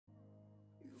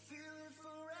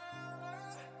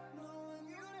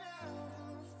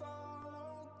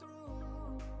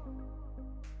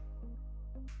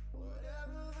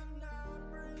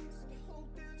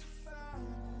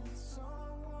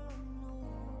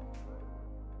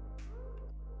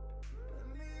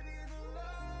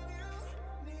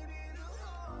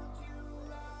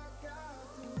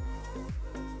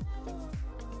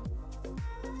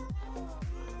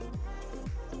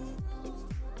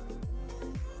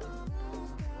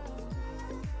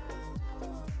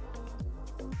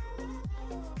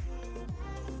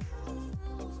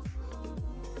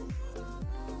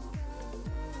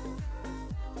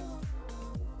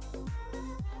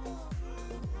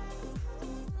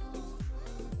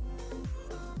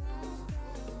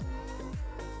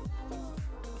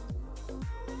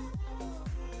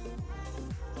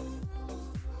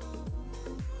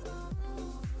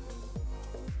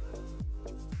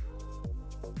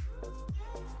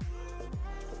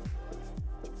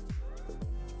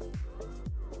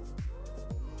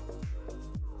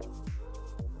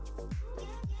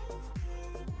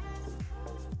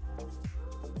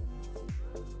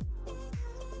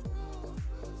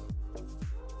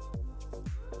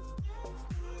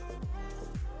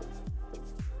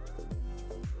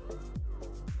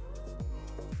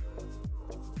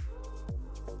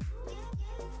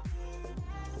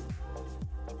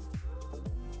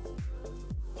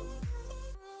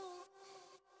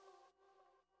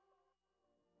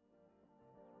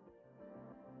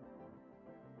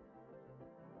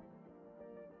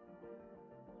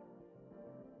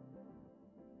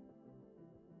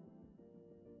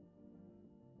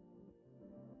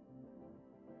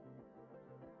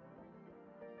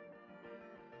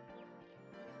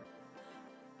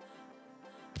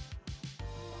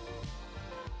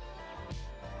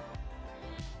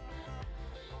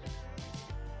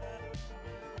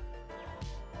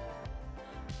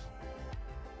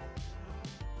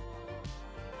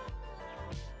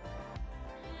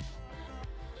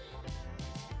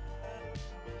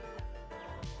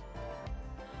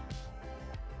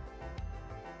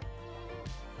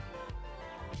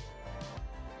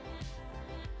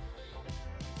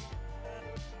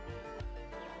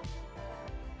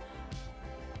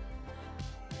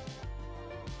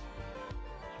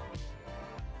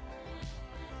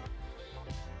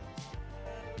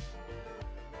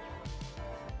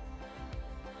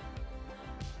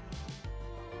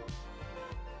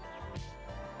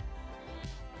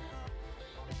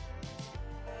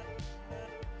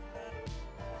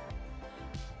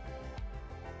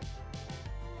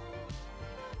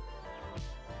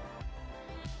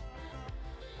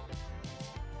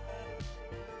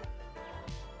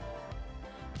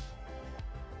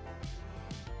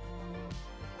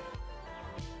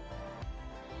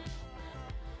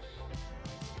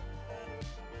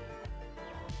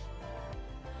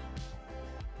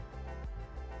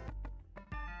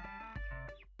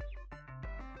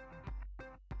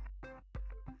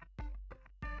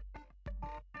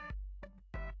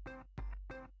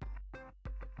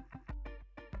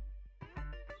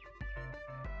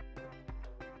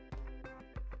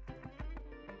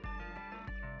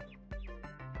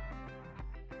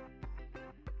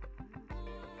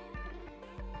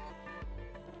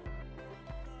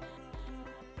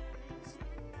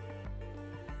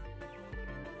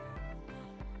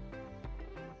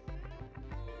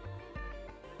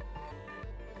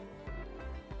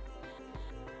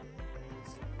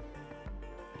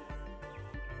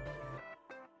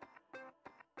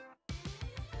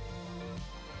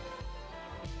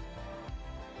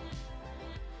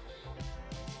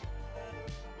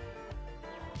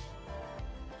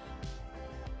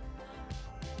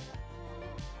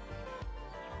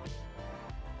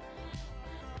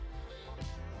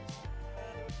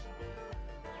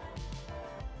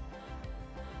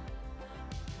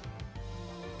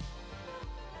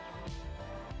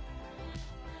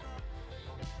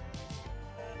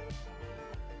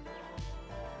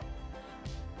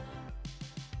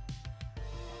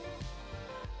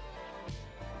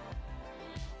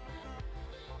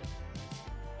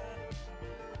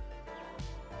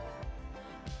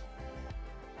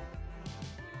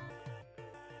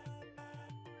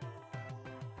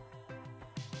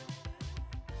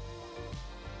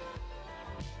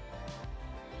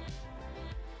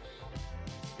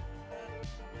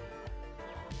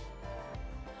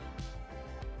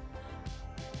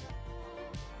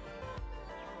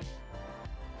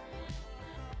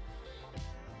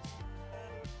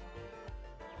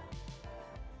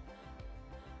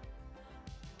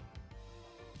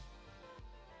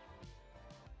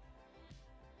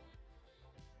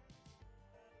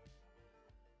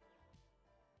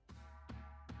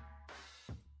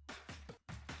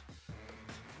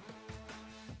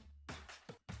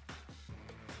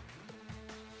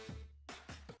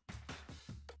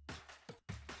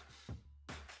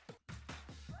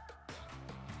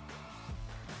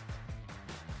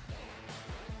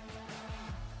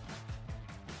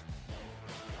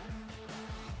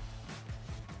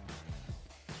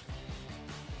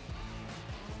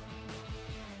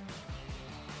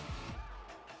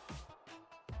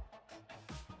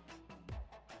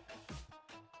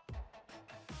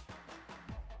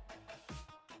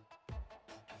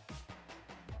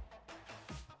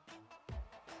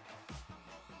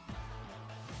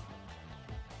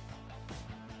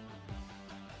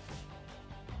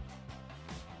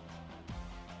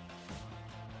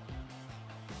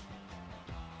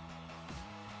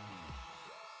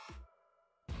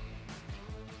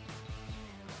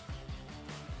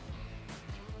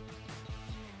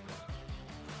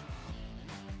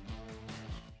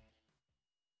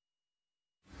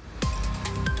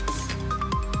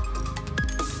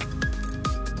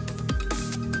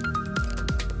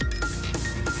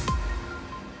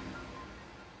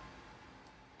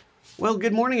Well,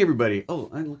 good morning, everybody. Oh,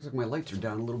 it looks like my lights are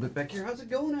down a little bit back here. How's it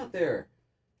going out there?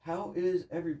 How is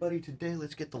everybody today?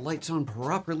 Let's get the lights on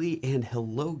properly. And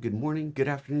hello, good morning, good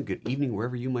afternoon, good evening,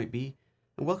 wherever you might be.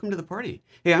 And welcome to the party.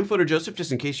 Hey, I'm PhotoJoseph,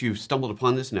 just in case you've stumbled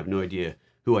upon this and have no idea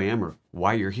who I am or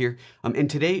why you're here. And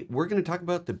today we're going to talk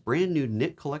about the brand new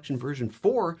Nik Collection version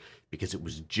 4 because it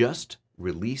was just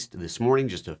released this morning,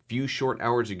 just a few short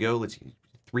hours ago. Let's see,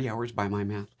 3 hours by my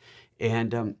math.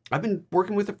 And I've been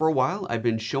working with it for a while. I've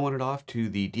been showing it off to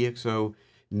the DxO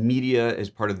media as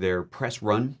part of their press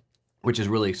run, which is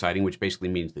really exciting, which basically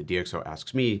means that DxO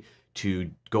asks me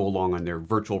to go along on their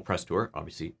virtual press tour.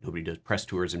 Obviously, nobody does press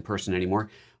tours in person anymore.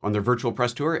 On their virtual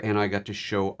press tour, and I got to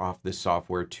show off this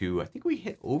software to, I think we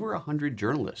hit over 100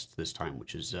 journalists this time,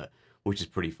 which is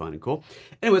pretty fun and cool.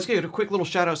 Anyway, let's get a quick little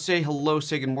shout out. Say hello,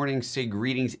 say good morning, say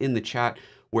greetings in the chat,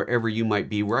 wherever you might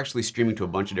be. We're actually streaming to a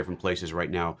bunch of different places right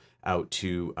now out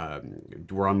to,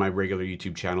 we're on my regular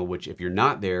YouTube channel, which if you're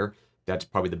not there, that's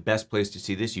probably the best place to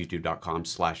see this,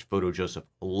 youtube.com/PhotoJoseph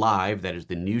live. That is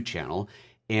the new channel.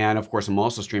 And of course, I'm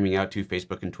also streaming out to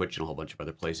Facebook and Twitch and a whole bunch of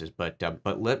other places. But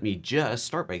let me just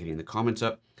start by getting the comments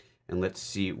up and let's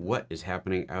see what is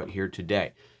happening out here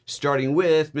today. Starting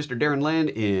with Mr. Darren Land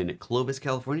in Clovis,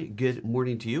 California. Good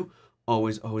morning to you.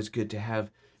 Always good to have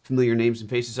familiar names and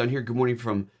faces on here. Good morning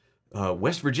from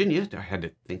West Virginia. I had to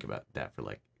think about that for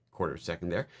like a quarter of a second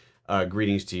there.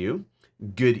 Greetings to you.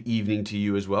 Good evening to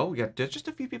you as well. We got just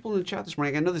a few people in the chat this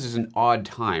morning. I know this is an odd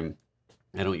time.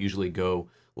 I don't usually go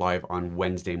live on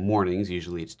Wednesday mornings.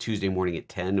 Usually it's Tuesday morning at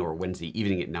 10 or Wednesday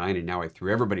evening at 9. And now I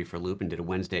threw everybody for a loop and did a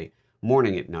Wednesday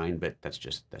morning at 9. But that's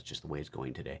just the way it's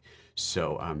going today.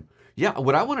 So yeah,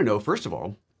 what I want to know, first of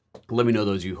all, let me know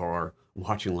those of you who are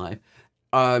watching live.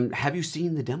 Have you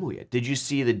seen the demo yet? Did you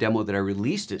see the demo that I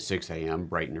released at 6 a.m.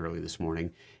 bright and early this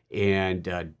morning?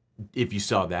 And if you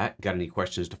saw that, got any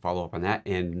questions to follow up on that?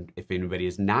 And if anybody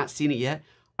has not seen it yet,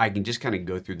 I can just kind of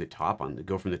go through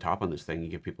go from the top on this thing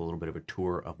and give people a little bit of a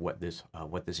tour of what this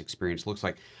experience looks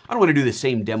like. I don't want to do the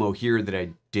same demo here that I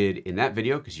did in that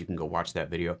video because you can go watch that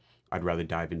video. I'd rather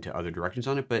dive into other directions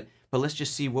on it, but let's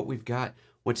just see what we've got,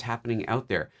 what's happening out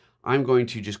there. I'm going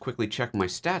to just quickly check my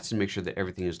stats and make sure that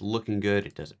everything is looking good.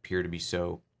 It does appear to be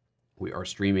so. We are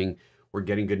streaming. We're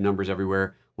getting good numbers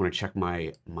everywhere. I want to check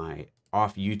my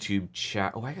off YouTube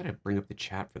chat. Oh, I got to bring up the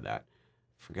chat for that.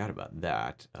 Forgot about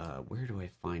that. Where do I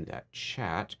find that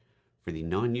chat for the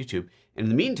non-YouTube? And in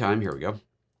the meantime, here we go.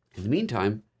 In the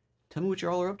meantime, tell me what you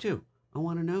all are up to. I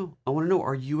want to know. I want to know,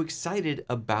 are you excited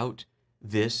about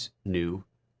this new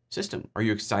system? Are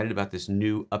you excited about this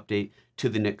new update to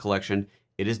the Nik Collection?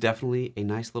 It is definitely a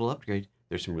nice little upgrade.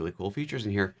 There's some really cool features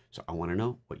in here. So I want to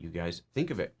know what you guys think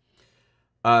of it.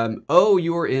 Oh,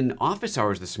 you were in office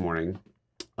hours this morning.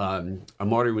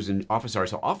 Amari was in office hours.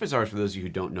 So office hours, for those of you who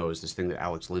don't know, is this thing that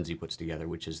Alex Lindsay puts together,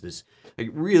 which is this like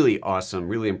really awesome,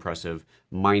 really impressive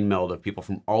mind meld of people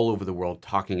from all over the world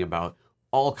talking about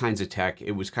all kinds of tech.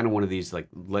 It was kind of one of these, like,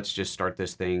 let's just start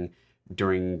this thing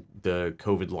during the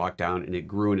COVID lockdown, and it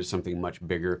grew into something much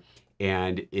bigger.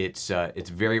 And it's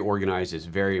very organized. It's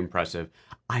very impressive.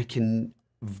 I can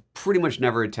pretty much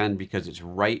never attend because it's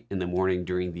right in the morning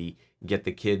during the get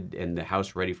the kid and the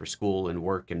house ready for school and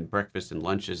work and breakfast and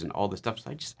lunches and all this stuff.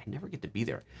 So I never get to be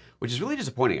there, which is really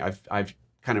disappointing. I've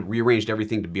kind of rearranged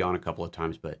everything to be on a couple of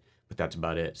times, but that's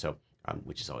about it. So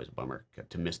which is always a bummer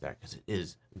to miss that because it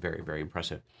is very, very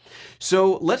impressive.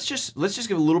 So let's just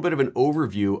give a little bit of an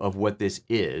overview of what this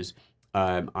is.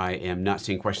 I am not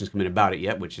seeing questions come in about it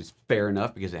yet, which is fair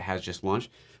enough because it has just launched.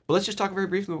 But let's just talk very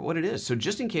briefly about what it is. So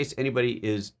just in case anybody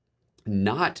is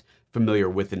not familiar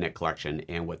with the Nik Collection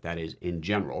and what that is in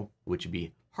general, which would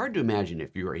be hard to imagine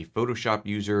if you're a Photoshop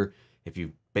user, if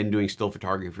you've been doing still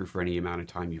photography for any amount of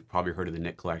time, you've probably heard of the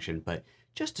Nik Collection. But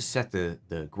just to set the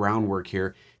groundwork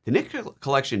here, the Nik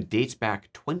Collection dates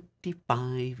back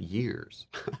 25 years.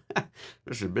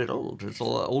 This is a bit old. It's a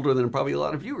lot older than probably a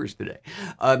lot of viewers today.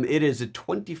 It is a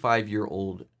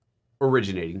 25-year-old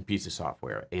originating piece of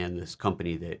software, and this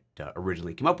company that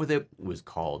originally came up with it was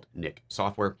called Nik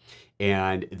Software,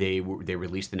 and they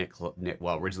released the Nik.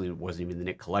 Well, originally it wasn't even the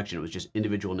Nik Collection; it was just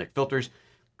individual Nik filters.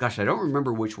 Gosh, I don't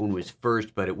remember which one was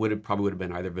first, but it probably would have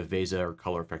been either Viveza or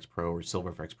Color Effects Pro or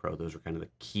Silver Effects Pro. Those were kind of the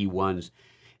key ones.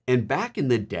 And back in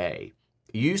the day,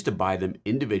 you used to buy them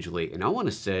individually, and I want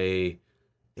to say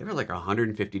they were like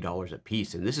 $150 a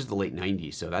piece, and this is the late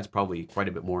 90s, so that's probably quite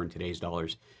a bit more in today's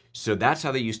dollars. So that's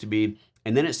how they used to be.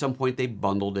 And then at some point they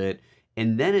bundled it.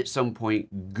 And then at some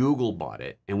point Google bought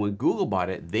it. And when Google bought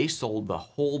it, they sold the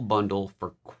whole bundle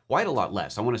for quite a lot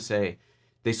less. I want to say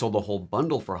they sold the whole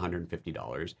bundle for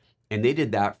 $150. And they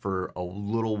did that for a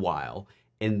little while.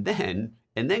 And then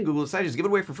Google decided to give it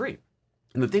away for free.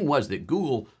 And the thing was that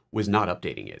Google was not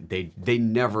updating it. They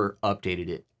never updated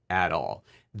it at all.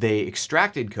 They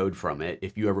extracted code from it.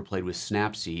 If you ever played with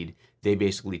Snapseed, they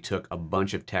basically took a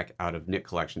bunch of tech out of Nik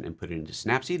Collection and put it into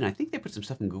Snapseed. And I think they put some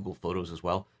stuff in Google Photos as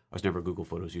well. I was never a Google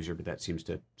Photos user, but that seems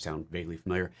to sound vaguely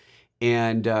familiar.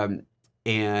 And so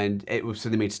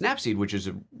they made Snapseed, which is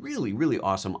a really, really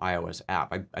awesome iOS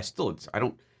app. I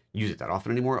don't use it that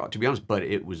often anymore, to be honest, but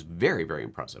it was very, very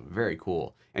impressive, very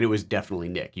cool. And it was definitely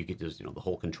Nik. You could just, the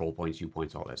whole control points,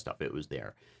 viewpoints, all that stuff, it was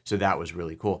there. So that was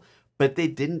really cool. But they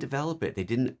didn't develop it. They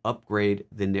didn't upgrade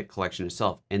the Nik collection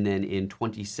itself. And then in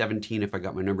 2017, if I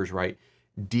got my numbers right,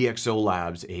 DxO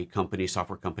Labs, a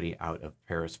software company out of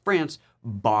Paris, France,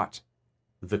 bought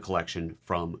the collection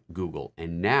from Google.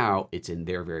 And now it's in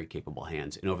their very capable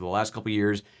hands. And over the last couple of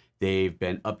years, they've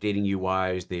been updating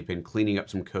UIs, they've been cleaning up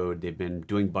some code, they've been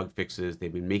doing bug fixes,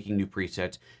 they've been making new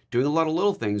presets, doing a lot of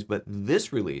little things, but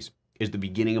this release is the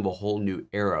beginning of a whole new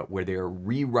era where they are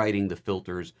rewriting the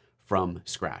filters from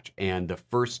scratch. And the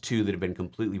first two that have been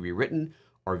completely rewritten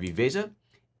are Viveza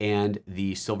and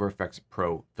the Silver Effects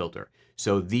Pro filter.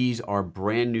 So these are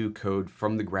brand new code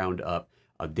from the ground up.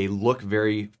 They look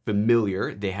very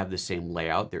familiar. They have the same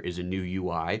layout. There is a new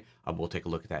UI. We'll take a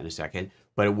look at that in a second,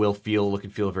 but it will look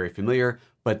and feel very familiar,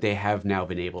 but they have now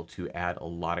been able to add a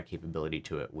lot of capability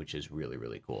to it, which is really,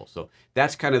 really cool. So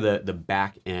that's kind of the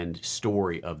back end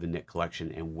story of the Nik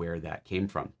collection and where that came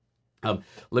from.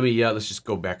 Let's just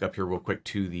go back up here real quick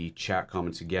to the chat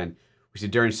comments again. We see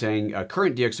Darren saying,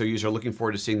 current DxO user are looking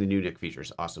forward to seeing the new Nik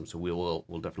features. Awesome. So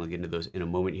we'll definitely get into those in a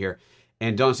moment here.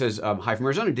 And Don says, hi from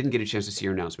Arizona, didn't get a chance to see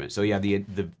your announcement. So yeah,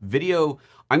 the video,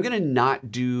 I'm gonna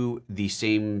not do the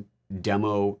same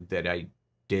demo that I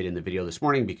did in the video this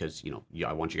morning because,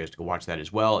 I want you guys to go watch that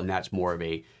as well. And that's more of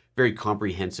a very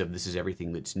comprehensive, this is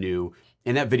everything that's new.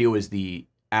 And that video is the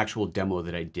actual demo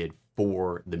that I did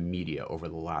for the media over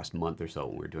the last month or so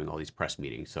when we were doing all these press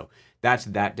meetings. So that's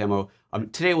that demo.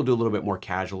 Today we'll do a little bit more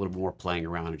casual, a little bit more playing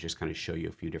around and just kind of show you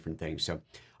a few different things. So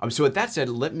with that said,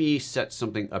 let me set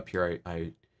something up here.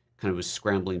 I kind of was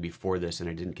scrambling before this and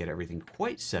I didn't get everything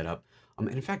quite set up. And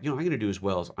in fact, I'm going to do as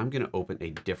well is I'm going to open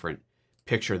a different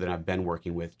picture that I've been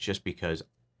working with just because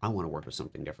I want to work with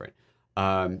something different.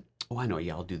 I know.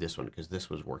 Yeah, I'll do this one because this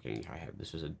was working.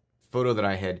 This was a photo that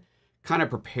I had kind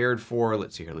of prepared for.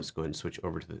 Let's see here. Let's go ahead and switch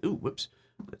over to the, whoops.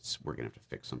 We're going to have to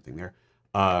fix something there.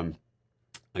 I'm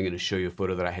going to show you a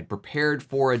photo that I had prepared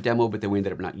for a demo, but then we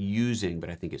ended up not using, but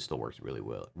I think it still works really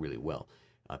well.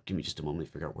 Give me just a moment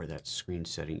to figure out where that screen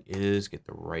setting is, get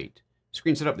the right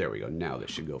screen set up. There we go. Now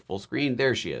this should go full screen.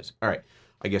 There she is. All right.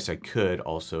 I guess I could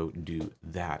also do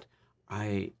that.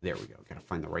 There we go. Got to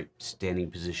find the right standing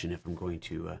position if I'm going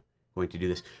to do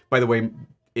this. By the way,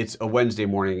 it's a Wednesday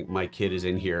morning. My kid is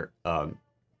in here.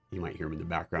 You might hear him in the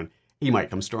background. He might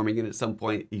come storming in at some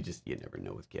point. You never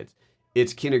know with kids.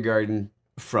 It's kindergarten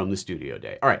from the studio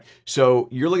day. All right. So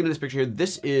you're looking at this picture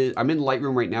here. I'm in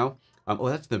Lightroom right now.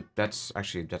 That's the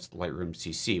Lightroom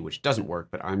CC, which doesn't work,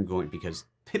 but I'm going because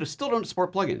they still don't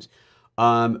support plugins,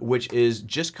 which is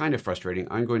just kind of frustrating.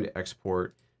 I'm going to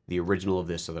export the original of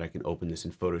this so that I can open this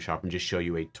in Photoshop and just show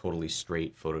you a totally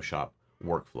straight Photoshop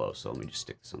workflow. So let me just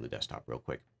stick this on the desktop real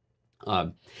quick.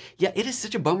 Yeah, it is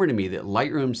such a bummer to me that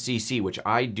Lightroom CC, which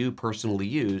I do personally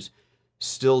use,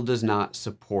 still does not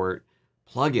support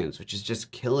plugins, which is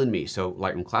just killing me. So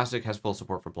Lightroom Classic has full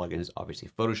support for plugins. Obviously,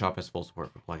 Photoshop has full support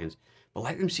for plugins, but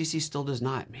Lightroom CC still does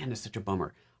not. Man, that's such a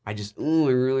bummer. I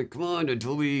really, come on,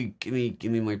 Adobe, give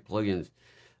me my plugins.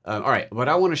 All right, but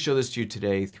I want to show this to you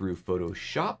today through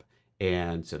Photoshop.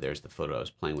 And so there's the photo I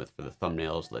was playing with for the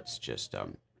thumbnails. Let's just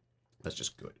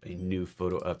go a new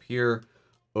photo up here.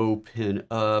 Open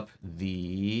up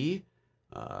the,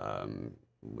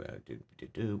 where'd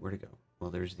it go? Well,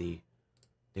 there's the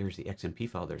XMP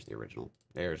file. There's the original.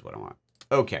 There's what I want.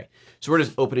 Okay, so we're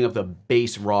just opening up the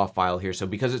base raw file here. So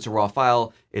because it's a raw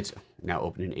file, it's now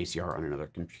open in ACR on another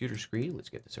computer screen. Let's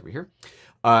get this over here.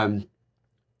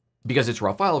 Because it's a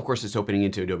raw file, of course, it's opening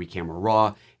into Adobe Camera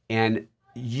Raw. And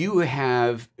you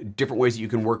have different ways that you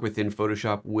can work within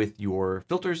Photoshop with your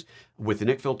filters. With the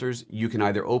Nik filters, you can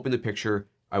either open the picture,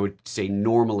 I would say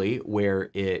normally, where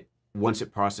once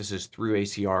it processes through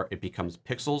ACR, it becomes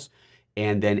pixels.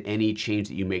 And then any change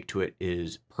that you make to it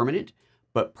is permanent.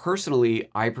 But personally,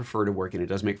 I prefer to work, and it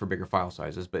does make for bigger file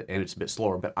sizes, and it's a bit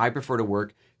slower, but I prefer to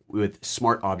work with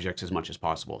smart objects as much as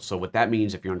possible. So what that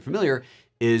means, if you're unfamiliar,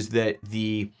 is that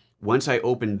once I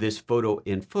open this photo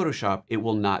in Photoshop, it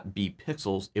will not be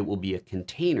pixels, it will be a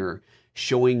container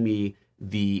showing me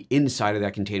the inside of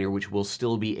that container, which will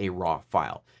still be a raw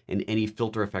file. And any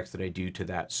filter effects that I do to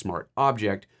that smart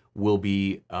object will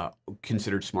be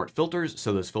considered smart filters.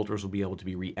 So those filters will be able to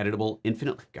be re-editable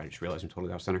infinitely. God, I just realized I'm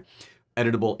totally off center.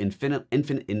 Editable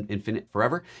infinite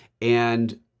forever.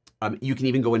 And you can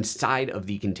even go inside of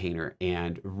the container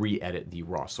and re-edit the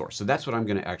raw source. So that's what I'm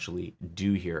gonna actually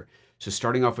do here. So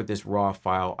starting off with this raw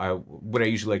file, what I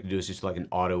usually like to do is just like an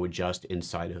auto adjust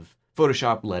inside of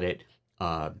Photoshop,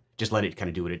 just let it kind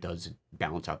of do what it does,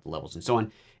 balance out the levels and so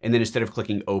on. And then instead of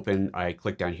clicking open, I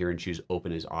click down here and choose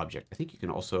open as object. I think you can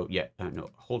also, no,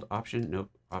 hold option, nope,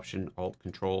 option, alt,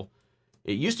 control.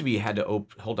 It used to be you had to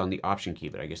hold down the option key,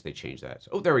 but I guess they changed that.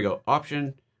 So, oh, there we go.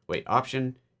 Option,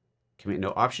 option, command,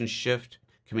 no, option, shift,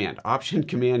 command. Option,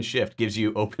 command, shift gives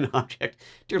you open object.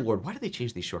 Dear Lord, why do they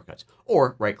change these shortcuts?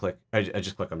 Or right click, I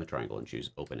just click on the triangle and choose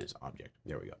open as object.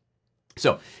 There we go.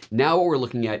 So now what we're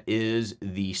looking at is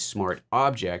the smart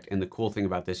object. And the cool thing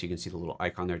about this, you can see the little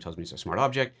icon there, tells me it's a smart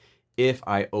object. If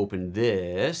I open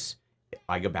this,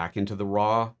 I go back into the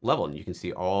raw level and you can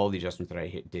see all the adjustments that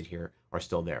I did here are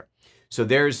still there. So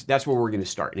that's where we're going to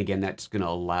start. And again, that's going to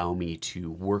allow me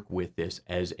to work with this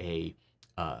as a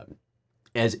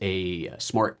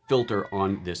smart filter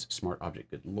on this smart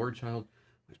object. Good Lord, child.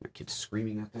 There's my kid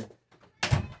screaming out there.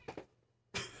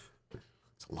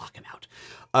 Let's lock him out.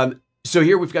 So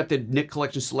here we've got the Nik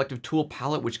Collection selective tool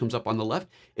palette, which comes up on the left.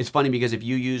 It's funny because if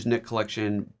you use Nik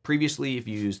Collection previously, if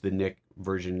you use the Nik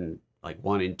version like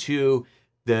 1 and 2,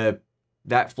 that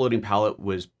floating palette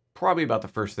was probably about the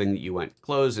first thing that you went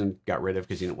close and got rid of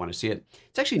because you didn't want to see it.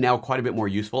 It's actually now quite a bit more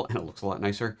useful and it looks a lot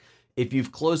nicer. If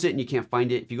you've closed it and you can't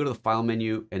find it, if you go to the file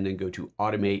menu and then go to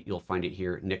automate, you'll find it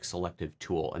here, Nik selective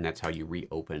tool, and that's how you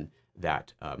reopen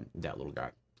that little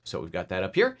guy. So we've got that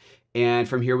up here. And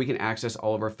from here, we can access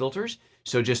all of our filters.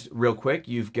 So just real quick,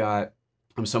 you've got,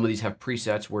 some of these have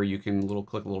presets where you can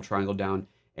click a little triangle down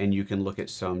and you can look at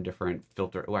some different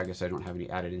filter. Oh, I guess I don't have any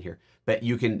added in here, but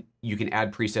you can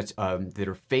add presets that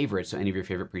are favorites. So any of your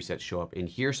favorite presets show up in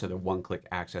here. So they're one-click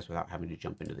access without having to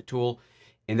jump into the tool.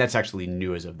 And that's actually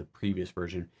new as of the previous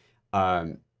version.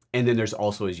 And then there's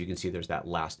also, as you can see, there's that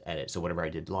last edit. So whatever I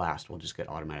did last will just get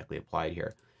automatically applied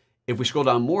here. If we scroll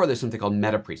down more, there's something called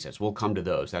meta presets. We'll come to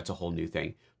those. That's a whole new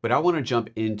thing. But I want to jump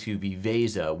into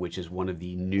Viveza, which is one of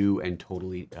the new and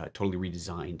totally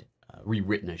redesigned,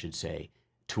 rewritten, I should say,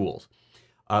 tools.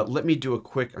 Let me do a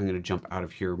quick, I'm going to jump out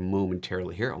of here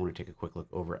momentarily here. I want to take a quick look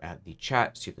over at the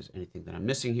chat, see if there's anything that I'm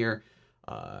missing here.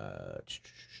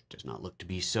 Does not look to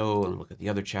be so. And look at the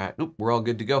other chat. Nope, we're all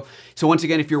good to go. So once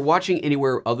again, if you're watching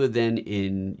anywhere other than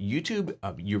in YouTube,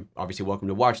 you're obviously welcome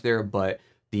to watch there, but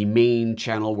the main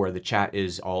channel where the chat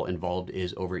is all involved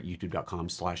is over at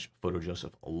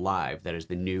youtube.com/PhotoJoseph Live. That is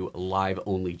the new live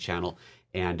only channel.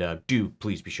 And do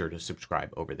please be sure to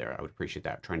subscribe over there. I would appreciate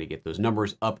that. I'm trying to get those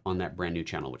numbers up on that brand new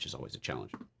channel, which is always a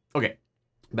challenge. Okay,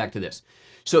 back to this.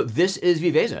 So this is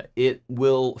Viveza. It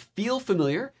will feel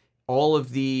familiar. All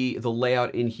of the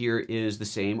layout in here is the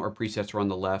same. Our presets are on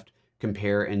the left,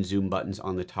 compare and zoom buttons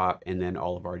on the top, and then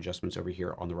all of our adjustments over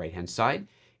here on the right-hand side.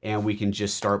 And we can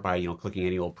just start by, clicking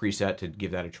any old preset to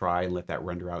give that a try and let that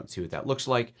render out and see what that looks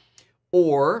like.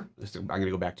 Or I'm going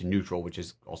to go back to neutral, which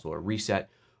is also a reset.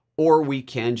 Or we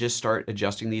can just start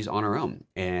adjusting these on our own.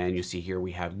 And you see here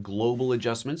we have global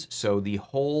adjustments. So the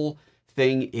whole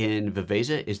thing in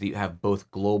Viveza is that you have both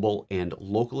global and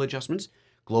local adjustments.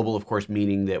 Global, of course,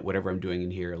 meaning that whatever I'm doing in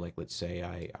here, like let's say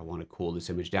I want to cool this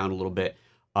image down a little bit,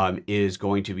 is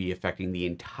going to be affecting the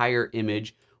entire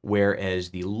image.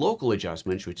 Whereas the local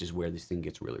adjustments, which is where this thing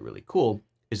gets really, really cool,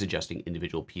 is adjusting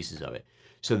individual pieces of it.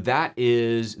 So that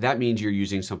means you're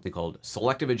using something called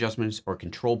selective adjustments or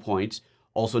control points,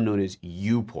 also known as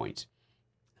U points.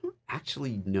 I don't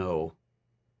actually know,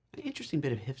 an interesting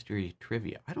bit of history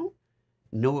trivia. I don't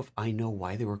know if I know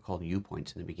why they were called U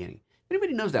points in the beginning. If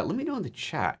anybody knows that, let me know in the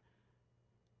chat.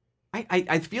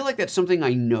 I feel like that's something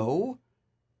I know,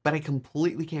 but I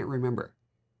completely can't remember.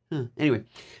 Anyway,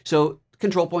 so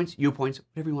control points, U points,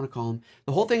 whatever you want to call them.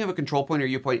 The whole thing of a control point or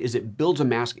U point is it builds a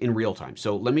mask in real time.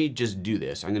 So let me just do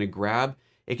this. I'm going to grab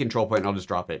a control point and I'll just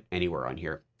drop it anywhere on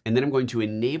here. And then I'm going to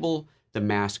enable the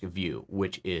mask view,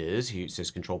 which is, here it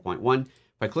says control point 1. If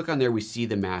I click on there, we see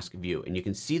the mask view and you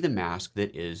can see the mask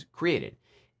that is created.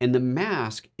 And the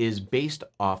mask is based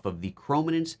off of the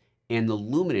chrominance and the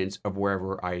luminance of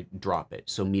wherever I drop it.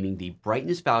 So meaning the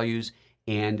brightness values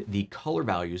and the color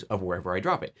values of wherever I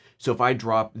drop it. So if I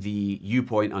drop the U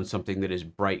point on something that is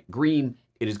bright green,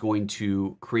 it is going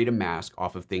to create a mask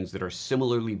off of things that are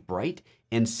similarly bright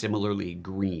and similarly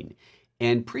green.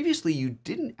 And previously you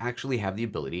didn't actually have the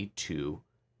ability to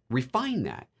refine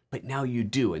that, but now you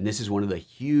do. And this is one of the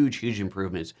huge, huge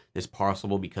improvements that's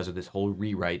possible because of this whole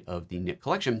rewrite of the Nik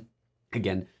Collection,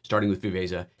 Again, starting with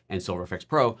Viveza and Silver Effects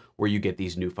Pro, where you get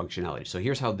these new functionalities. So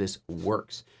here's how this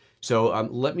works. So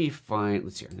let me find,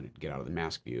 let's see, I'm going to get out of the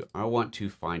mask view. I want to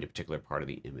find a particular part of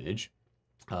the image.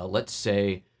 Let's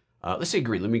say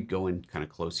green. Let me go in kind of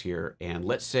close here. And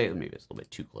let's say, maybe it's a little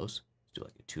bit too close. Let's do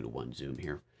like a 2:1 zoom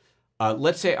here.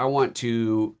 Let's say I want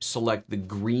to select the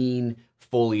green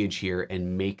foliage here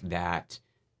and make that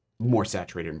more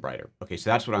saturated and brighter. Okay, so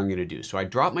that's what I'm going to do. So I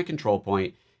drop my control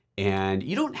point, and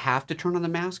you don't have to turn on the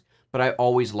mask, but I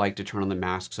always like to turn on the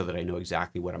mask so that I know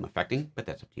exactly what I'm affecting, but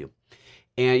that's up to you.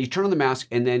 And you turn on the mask,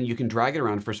 and then you can drag it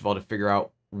around, first of all, to figure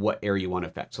out what area you want to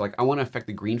affect. So like I want to affect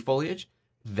the green foliage.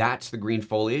 That's the green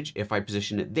foliage. If I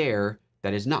position it there,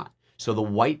 that is not. So the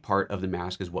white part of the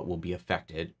mask is what will be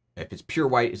affected. If it's pure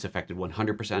white, it's affected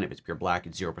 100%. If it's pure black,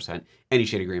 it's 0%. Any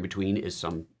shade of gray in between is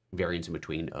some variance in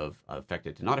between of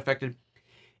affected to not affected.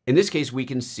 In this case, we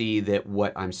can see that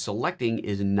what I'm selecting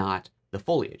is not the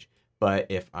foliage. But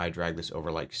if I drag this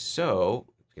over like so,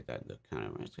 let's get that kind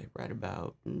of right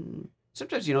about,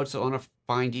 sometimes, you know, it's on a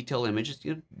fine detail image, just,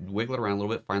 you know, wiggle it around a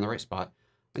little bit, find the right spot.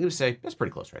 I'm going to say that's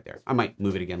pretty close right there. I might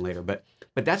move it again later, but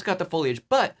that's got the foliage.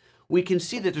 But we can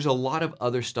see that there's a lot of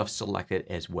other stuff selected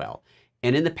as well.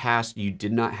 And in the past, you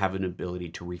did not have an ability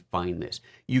to refine this.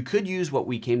 You could use what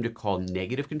we came to call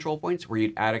negative control points, where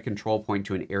you'd add a control point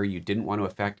to an area you didn't want to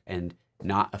affect and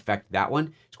not affect that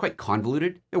one. It's quite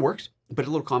convoluted. It works, but a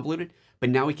little convoluted.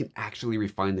 But now we can actually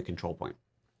refine the control point.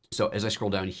 So as I scroll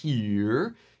down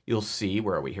here, you'll see,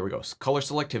 where are we? Here we go. Color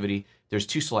selectivity. There's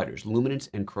two sliders, luminance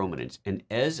and chrominance. And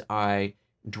as I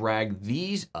drag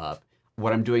these up,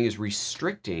 what I'm doing is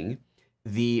restricting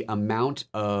the amount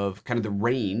of kind of the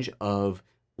range of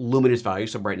luminance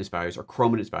values, so brightness values, or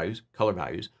chrominance values, color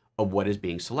values, of what is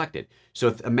being selected.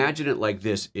 So imagine it like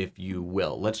this, if you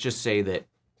will. Let's just say that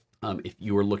if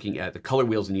you were looking at the color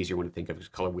wheel, is an easier one to think of, because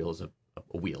color wheel is a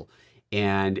wheel.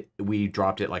 And we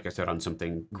dropped it, like I said, on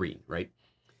something green, right?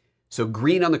 So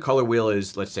green on the color wheel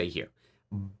is, let's say, here.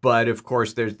 But of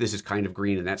course, this is kind of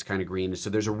green and that's kind of green.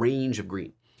 So there's a range of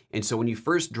green. And so when you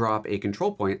first drop a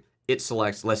control point, it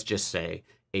selects, let's just say,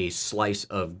 a slice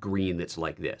of green that's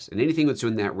like this. And anything that's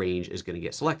in that range is going to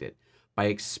get selected. By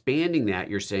expanding that,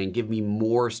 you're saying, give me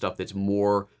more stuff that's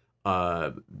more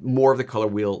of the color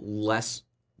wheel, less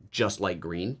just like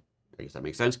green. I guess that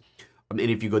makes sense. And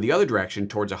if you go the other direction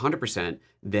towards 100%,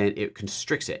 then it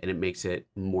constricts it and it makes it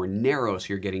more narrow. So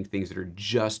you're getting things that are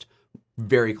just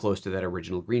very close to that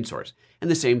original green source.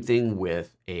 And the same thing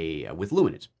with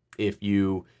luminance. If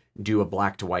you do a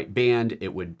black to white band,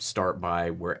 it would start by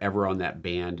wherever on that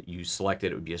band you select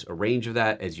it. It would be a range of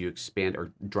that. As you expand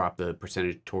or drop the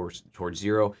percentage towards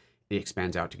 0, it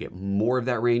expands out to get more of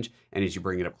that range. And as you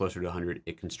bring it up closer to 100,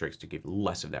 it constricts to give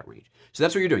less of that range. So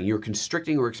that's what you're doing. You're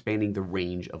constricting or expanding the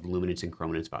range of luminance and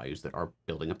chrominance values that are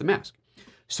building up the mask.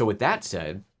 So with that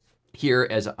said, here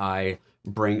as I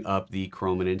bring up the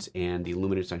chrominance and the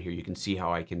luminance on here, you can see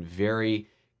how I can very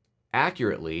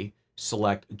accurately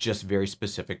select just very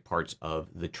specific parts of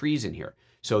the trees in here.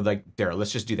 So like there,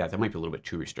 let's just do that. That might be a little bit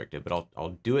too restrictive, but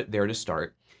I'll do it there to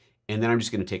start. And then I'm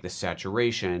just going to take the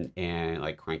saturation and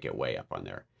like crank it way up on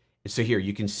there. And so here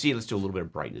you can see, let's do a little bit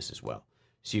of brightness as well.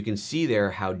 So you can see there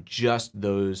how just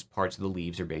those parts of the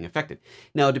leaves are being affected.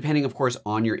 Now, depending, of course,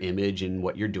 on your image and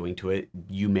what you're doing to it,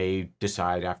 you may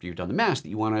decide after you've done the mask that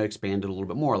you want to expand it a little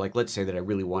bit more. Like let's say that I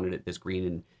really wanted it this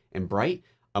green and bright,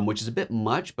 which is a bit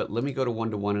much, but let me go to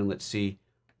 1:1 and let's see.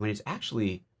 I mean, it's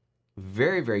actually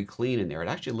very, very clean in there. It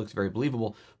actually looks very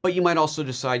believable, but you might also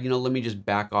decide, you know, let me just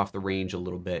back off the range a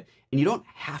little bit. And you don't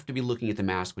have to be looking at the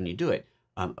mask when you do it.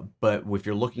 But if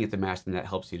you're looking at the mask, then that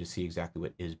helps you to see exactly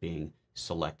what is being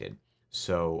selected.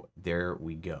 So there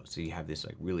we go. So you have this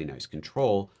like really nice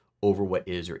control over what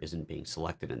is or isn't being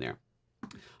selected in there.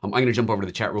 I'm going to jump over to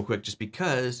the chat real quick just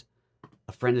because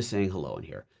a friend is saying hello in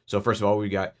here. So first of all, we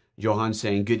got Johan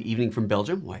saying good evening from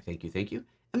Belgium. Why, thank you, thank you.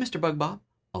 And Mr. Bug Bob,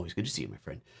 always good to see you, my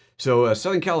friend. So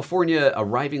Southern California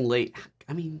arriving late.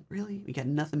 I mean, really? We got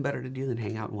nothing better to do than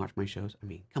hang out and watch my shows? I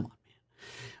mean, come on,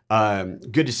 man.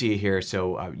 Good to see you here.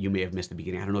 So you may have missed the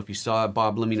beginning. I don't know if you saw,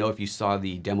 Bob, let me know if you saw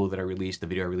the demo that I released, the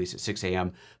video I released at 6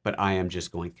 a.m., but I am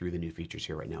just going through the new features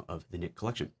here right now of the Nik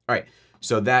Collection. All right,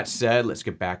 so that said, let's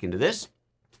get back into this.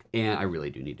 And I really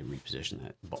do need to reposition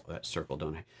that circle,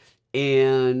 don't I?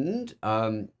 And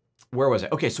where was I?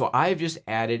 Okay, so I've just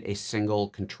added a single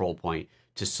control point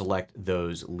to select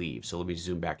those leaves. So let me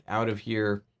zoom back out of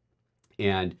here.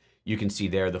 And you can see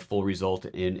there the full result.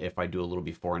 And if I do a little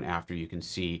before and after, you can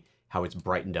see how it's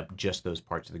brightened up just those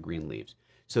parts of the green leaves.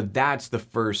 So that's the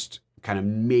first kind of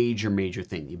major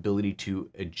thing, the ability to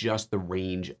adjust the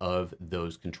range of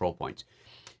those control points.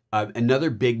 Another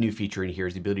big new feature in here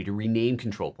is the ability to rename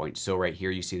control points. So right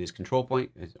here, you see this control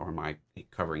point, or am I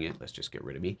covering it? Let's just get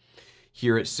rid of me.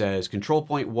 Here it says control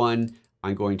point 1.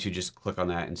 I'm going to just click on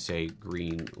that and say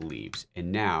green leaves.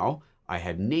 And now I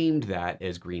have named that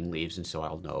as green leaves, and so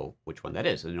I'll know which one that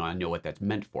is. And I know what that's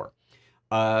meant for.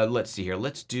 Let's see here.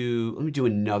 Let me do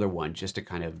another one just to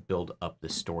kind of build up the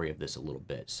story of this a little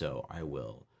bit. So I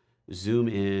will zoom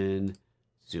in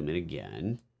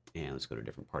again, and let's go to a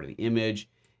different part of the image.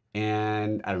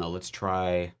 And I don't know, let's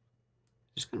try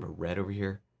just kind of a red over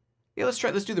here. Yeah, let's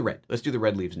do the red. Let's do the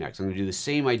red leaves next. I'm gonna do the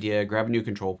same idea, grab a new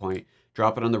control point,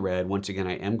 drop it on the red. Once again,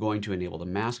 I am going to enable the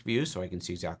mask view so I can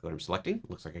see exactly what I'm selecting. It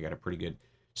looks like I got a pretty good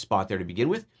spot there to begin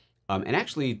with. And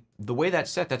actually, the way that's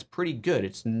set, that's pretty good.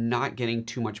 It's not getting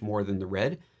too much more than the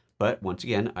red, but once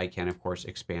again, I can, of course,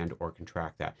 expand or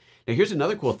contract that. Now, here's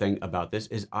another cool thing about this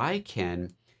is I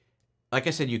can, like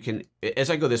I said, you can, as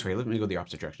I go this way, let me go the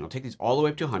opposite direction. I'll take these all the way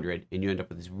up to 100, and you end up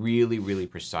with this really, really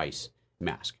precise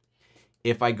mask.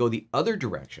 If I go the other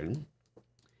direction,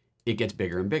 it gets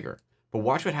bigger and bigger. But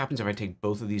watch what happens if I take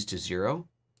both of these to 0.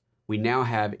 We now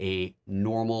have a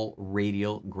normal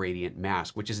radial gradient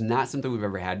mask, which is not something we've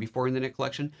ever had before in the Nik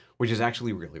Collection, which is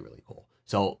actually really, really cool.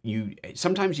 So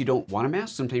sometimes you don't want a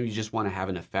mask. Sometimes you just want to have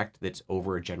an effect that's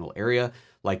over a general area.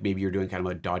 Like maybe you're doing kind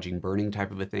of a dodging burning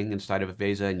type of a thing inside of a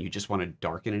VESA and you just want to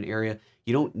darken an area.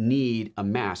 You don't need a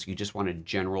mask. You just want a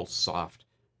general soft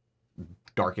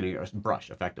darkening brush,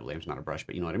 effectively. It's not a brush,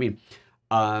 but you know what I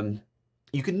mean.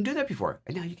 You couldn't do that before,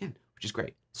 and now you can, which is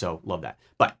great. So love that.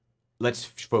 But let's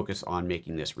focus on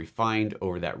making this refined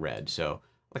over that red. So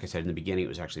like I said, in the beginning, it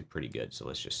was actually pretty good. So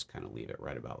let's just kind of leave it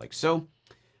right about like so.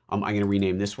 I'm going to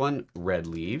rename this one red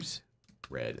leaves.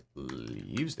 Red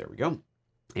leaves. There we go.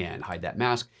 And hide that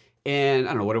mask. And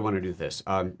I don't know what I want to do with this.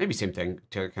 Maybe same thing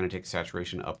to kind of take the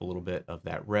saturation up a little bit of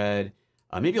that red.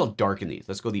 Maybe I'll darken these.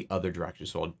 Let's go the other direction.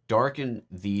 So I'll darken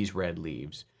these red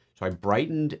leaves. So I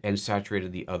brightened and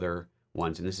saturated the other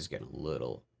ones. And this is getting a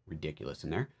little ridiculous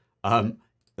in there.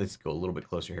 Let's go a little bit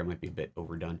closer here. It might be a bit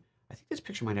overdone. I think this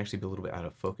picture might actually be a little bit out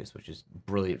of focus, which is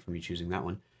brilliant for me choosing that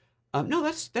one. No,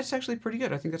 that's actually pretty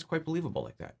good. I think that's quite believable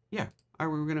like that. Yeah,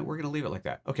 we're gonna leave it like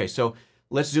that. Okay, so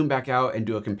let's zoom back out and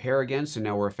do a compare again. So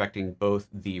now we're affecting both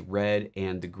the red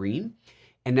and the green.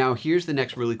 And now here's the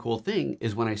next really cool thing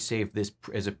is when I save this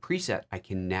as a preset, I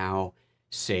can now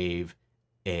save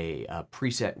a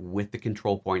preset with the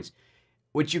control points,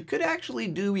 which you could actually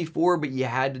do before, but you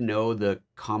had to know the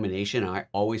combination. I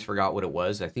always forgot what it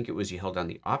was. I think it was you held down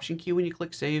the Option key when you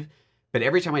click save. But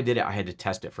every time I did it, I had to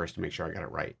test it first to make sure I got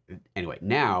it right. Anyway,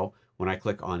 now when I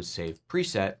click on Save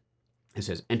Preset, it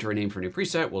says enter a name for a new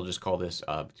preset. We'll just call this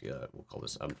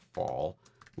Fall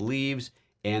Leaves.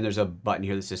 And there's a button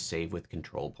here that says Save with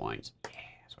Control Points. Yeah,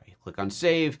 so I click on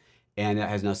Save, and it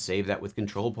has now saved that with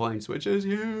control points, which is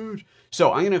huge.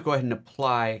 So I'm going to go ahead and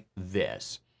apply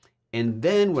this. And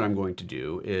then what I'm going to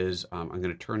do is I'm going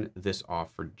to turn this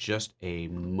off for just a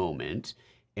moment.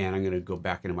 And I'm going to go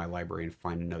back into my library and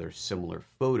find another similar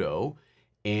photo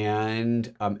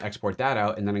and export that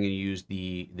out. And then I'm going to use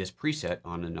this preset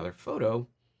on another photo.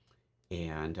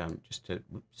 And just to,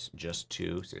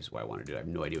 this is what I want to do. I have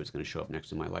no idea what's going to show up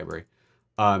next in my library.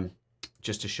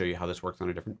 Just to show you how this works on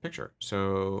a different picture.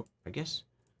 So I guess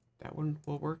that one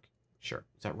will work. Sure.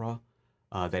 Is that raw?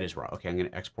 That is raw. Okay, I'm going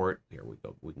to export. Here we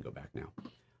go. We can go back now.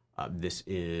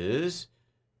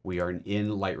 We are in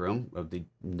Lightroom of the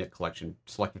Nik Collection.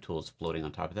 Selective tool is floating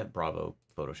on top of that. Bravo,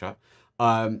 Photoshop.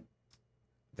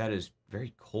 That is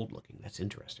very cold looking. That's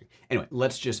interesting. Anyway,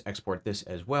 let's just export this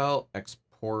as well.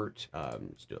 Export,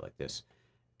 let's do it like this.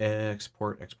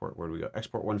 Export, where do we go?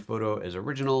 Export one photo as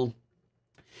original.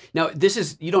 Now,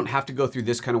 you don't have to go through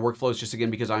this kind of workflow. It's just,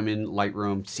 again, because I'm in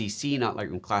Lightroom CC, not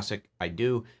Lightroom Classic. I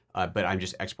do. But I'm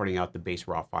just exporting out the base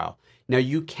raw file. Now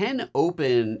you can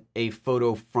open a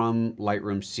photo from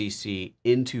Lightroom CC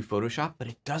into Photoshop, but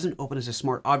it doesn't open as a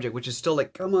smart object, which is still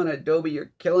like, come on, Adobe,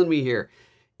 you're killing me here.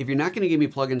 If you're not going to give me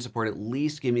plugin support, at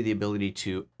least give me the ability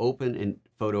to open a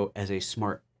photo as a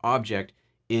smart object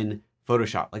in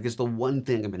Photoshop. Like, it's the one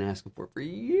thing I've been asking for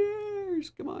years.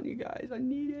 Come on, you guys, I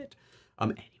need it.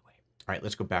 Anyway, all right,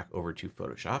 let's go back over to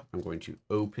Photoshop. I'm going to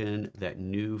open that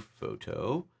new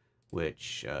photo.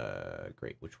 Which,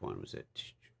 great, which one was it?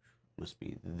 Must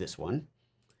be this one.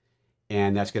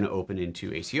 And that's going to open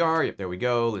into ACR. Yep, there we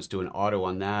go. Let's do an auto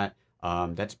on that.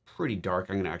 That's pretty dark.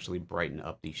 I'm going to actually brighten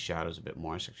up these shadows a bit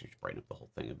more. Let's actually brighten up the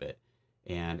whole thing a bit.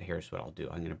 And here's what I'll do.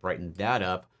 I'm going to brighten that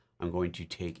up. I'm going to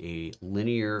take a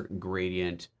linear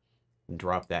gradient and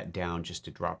drop that down just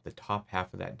to drop the top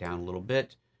half of that down a little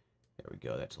bit. There we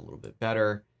go. That's a little bit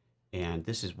better. And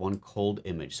this is one cold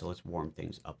image, so let's warm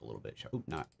things up a little bit. Oh,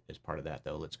 not as part of that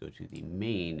though. Let's go to the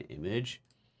main image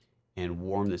and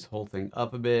warm this whole thing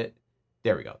up a bit.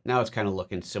 There we go. Now it's kind of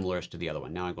looking similar to the other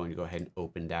one. Now I'm going to go ahead and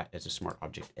open that as a smart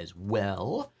object as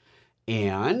well.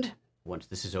 And once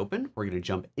this is open, we're going to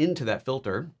jump into that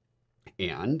filter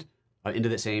and into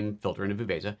the same filter into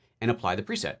Viveza and apply the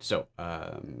preset. So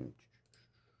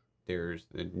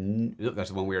that's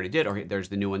the one we already did. Okay, there's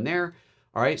the new one there.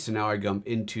 All right, so now I jump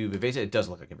into Viveza. It does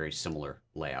look like a very similar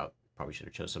layout. Probably should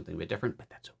have chose something a bit different, but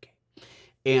that's okay.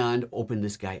 And open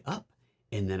this guy up.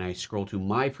 And then I scroll to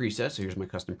my presets. So here's my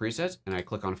custom presets. And I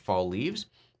click on fall leaves.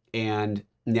 And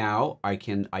now I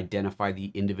can identify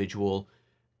the individual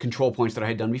control points that I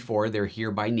had done before. They're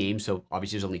here by name. So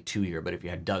obviously there's only 2 here, but if you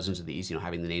had dozens of these,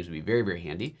 having the names would be very, very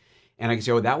handy. And I can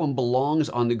say, oh, that one belongs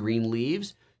on the green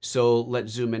leaves. So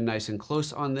let's zoom in nice and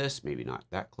close on this. Maybe not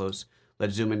that close.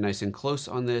 Let's zoom in nice and close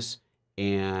on this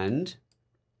and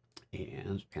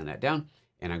pan that down.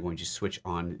 And I'm going to switch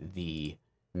on the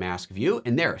mask view.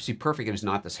 And there, see, perfect. It is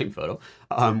not the same photo.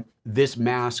 This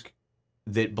mask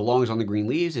that belongs on the green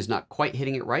leaves is not quite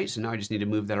hitting it right. So now I just need to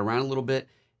move that around a little bit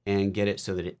and get it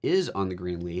so that it is on the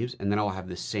green leaves. And then I'll have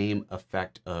the same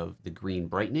effect of the green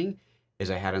brightening as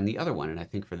I had on the other one. And I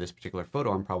think for this particular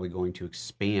photo, I'm probably going to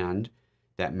expand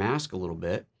that mask a little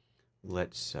bit.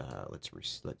 Let's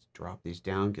drop these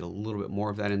down, get a little bit more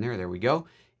of that in there. There we go.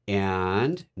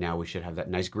 And now we should have that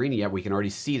nice green. Yeah, we can already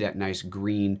see that nice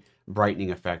green brightening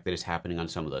effect that is happening on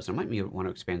some of those. I might want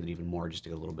to expand it even more just to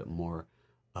get a little bit more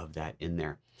of that in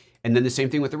there. And then the same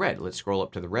thing with the red. Let's scroll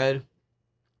up to the red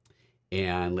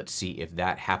and let's see if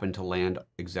that happened to land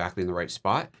exactly in the right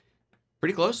spot.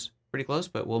 Pretty close,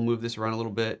 but we'll move this around a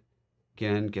little bit.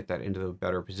 Again, get that into a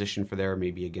better position for there.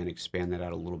 Maybe again, expand that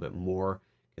out a little bit more.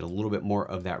 Get a little bit more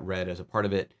of that red as a part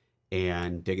of it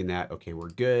and dig in that. Okay, we're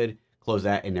good. Close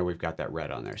that, and now we've got that red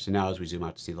on there. So now as we zoom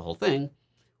out to see the whole thing,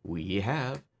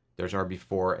 there's our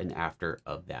before and after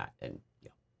of that. And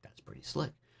yeah, that's pretty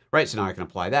slick. Right, so now I can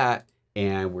apply that,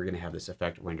 and we're gonna have this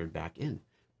effect rendered back in.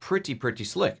 Pretty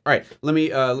slick. All right, let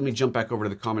me jump back over to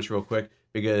the comments real quick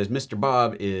because Mr.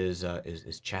 Bob is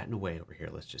chatting away over here.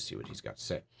 Let's just see what he's got to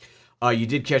say. You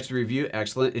did catch the review.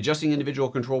 Excellent. Adjusting individual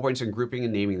control points and grouping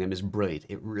and naming them is brilliant.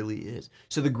 It really is.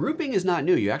 So the grouping is not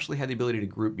new. You actually had the ability to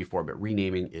group before, but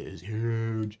renaming is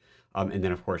huge. And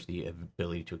then, of course, the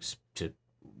ability to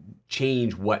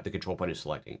change what the control point is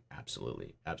selecting.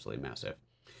 Absolutely massive.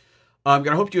 I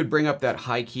hoped you would bring up that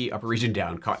high key upper region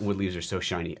down. Cottonwood leaves are so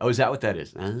shiny. Oh, is that what that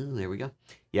is? Oh, there we go.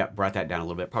 Yeah, brought that down a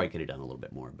little bit. Probably could have done a little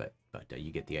bit more, but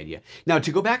you get the idea. Now,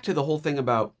 to go back to the whole thing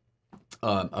about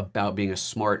being a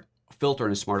smart filter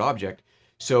and a smart object.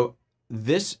 So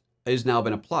this has now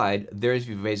been applied. There's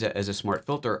Viveza as a smart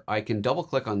filter. I can double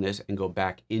click on this and go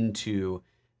back into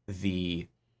the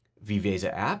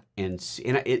Viveza app and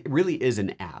it really is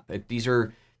an app.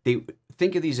 They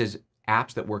think of these as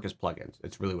apps that work as plugins.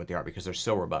 It's really what they are because they're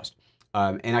so robust.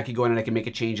 And I could go in and I can make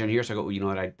a change on here. So I go, well, you know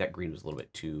what, that green was a little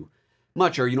bit too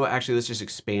much, or you know what, actually let's just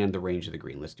expand the range of the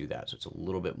green. Let's do that. So it's a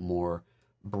little bit more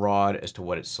broad as to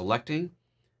what it's selecting.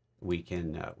 We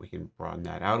can broaden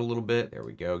that out a little bit. There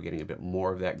we go, getting a bit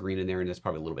more of that green in there, and that's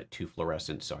probably a little bit too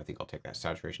fluorescent, so I think I'll take that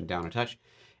saturation down a touch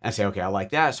and say, okay, I like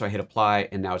that. So I hit apply,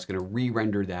 and now it's going to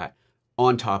re-render that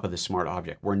on top of the smart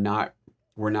object. We're not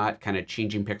kind of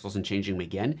changing pixels and changing them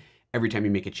again. Every time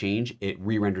you make a change, it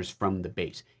re-renders from the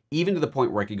base, even to the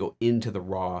point where I could go into the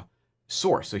raw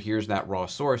source. So here's that raw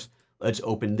source. Let's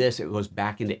open this. It goes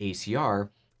back into ACR,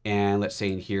 and let's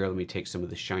say in here, let me take some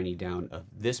of the shiny down of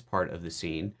this part of the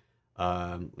scene.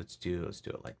 Let's do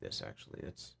it like this. Actually,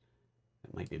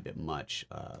 that might be a bit much.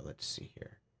 Let's see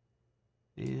here.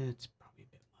 It's probably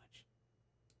a bit much,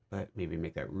 but maybe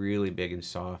make that really big and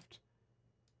soft,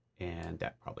 and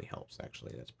that probably helps.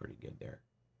 Actually, that's pretty good there.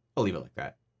 I'll leave it like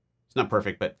that. It's not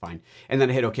perfect, but fine. And then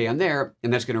I hit OK on there,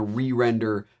 and that's going to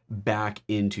re-render back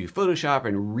into Photoshop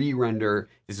and re-render.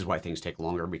 This is why things take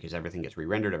longer because everything gets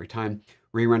re-rendered every time.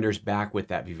 Re-renders back with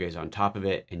that Viveza on top of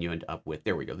it, and you end up with,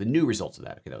 there we go, the new results of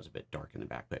that. Okay, that was a bit dark in the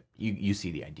back, but you see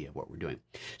the idea of what we're doing.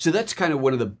 So that's kind of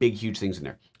one of the big, huge things in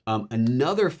there.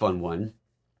 Another fun one,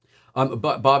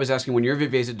 Bob is asking, when you're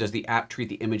Viveza, does the app treat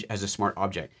the image as a smart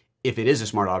object? If it is a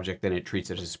smart object, then it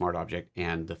treats it as a smart object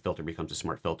and the filter becomes a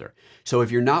smart filter. So if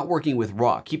you're not working with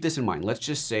raw, keep this in mind. Let's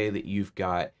just say that you've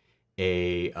got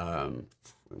a,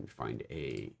 let me find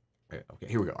a, okay,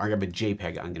 here we go. I have a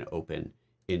JPEG I'm going to open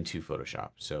into Photoshop.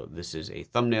 So this is a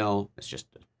thumbnail. It's just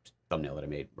a thumbnail that I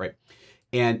made, right?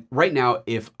 And right now,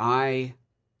 so I've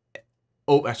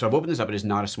opened this up. It is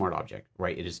not a smart object,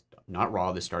 right? It is not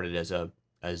raw. This started as a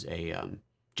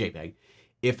JPEG.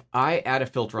 If I add a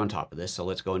filter on top of this, so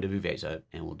let's go into Viveza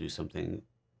and we'll do something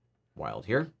wild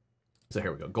here. So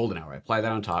here we go, golden hour. I apply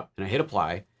that on top and I hit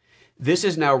apply. This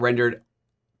is now rendered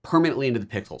permanently into the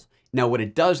pixels. Now what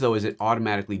it does though is it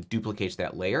automatically duplicates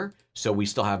that layer. So we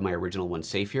still have my original one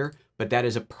safe here, but that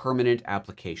is a permanent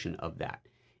application of that.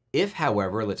 If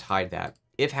however, let's hide that.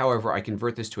 If however, I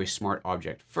convert this to a smart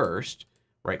object first,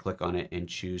 right click on it and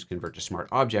choose convert to smart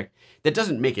object, that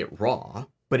doesn't make it raw,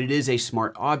 but it is a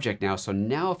smart object now. So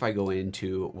now if I go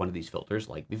into one of these filters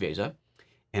like Viveza,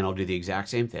 and I'll do the exact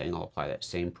same thing, I'll apply that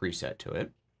same preset to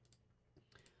it.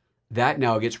 That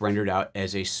now gets rendered out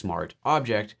as a smart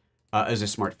object, as a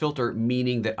smart filter,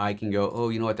 meaning that I can go, oh,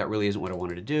 you know what, that really isn't what I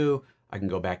wanted to do. I can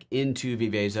go back into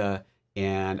Viveza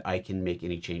and I can make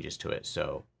any changes to it.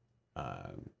 So,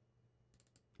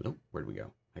 nope, where'd we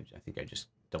go? I think I just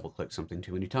double clicked something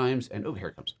too many times and oh, here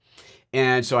it comes.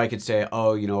 And so I could say,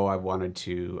 oh, you know, I wanted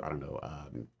to, I don't know,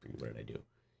 what did I do?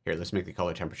 Here, let's make the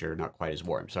color temperature not quite as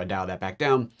warm. So I dial that back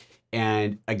down.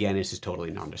 And again, this is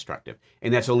totally non-destructive.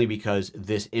 And that's only because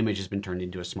this image has been turned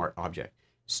into a smart object.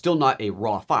 Still not a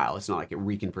raw file. It's not like it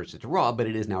reconverts it to raw, but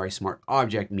it is now a smart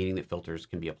object, meaning that filters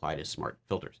can be applied as smart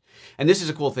filters. And this is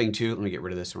a cool thing too. Let me get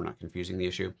rid of this so we're not confusing the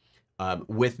issue.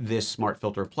 With this smart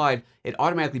filter applied, it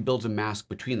automatically builds a mask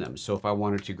between them. So if I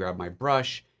wanted to grab my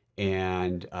brush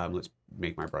and let's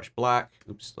make my brush black.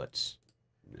 Oops, let's,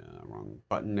 wrong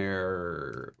button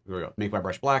there. Here we go, make my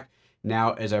brush black.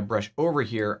 Now, as I brush over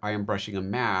here, I am brushing a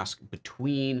mask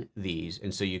between these.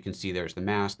 And so you can see there's the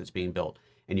mask that's being built.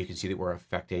 And you can see that we're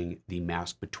affecting the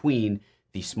mask between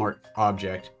the smart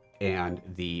object and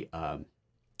the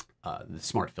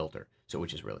smart filter. So,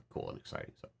 which is really cool and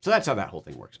exciting. So that's how that whole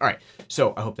thing works. All right.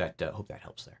 So I hope that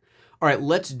helps there. All right.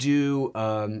 Let's do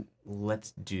meta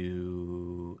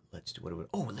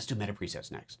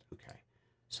presets next. Okay.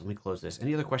 So let me close this.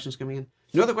 Any other questions coming in?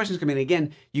 No other questions coming in.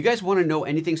 Again, you guys want to know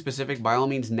anything specific, by all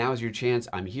means, now's your chance.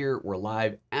 I'm here. We're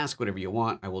live. Ask whatever you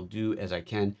want. I will do as I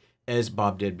can, as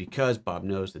Bob did, because Bob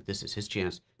knows that this is his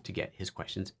chance to get his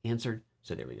questions answered.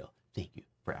 So there we go. Thank you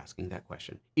for asking that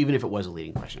question, even if it was a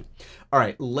leading question. All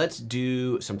right, let's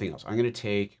do something else. I'm going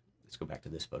to let's go back to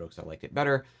this photo because I liked it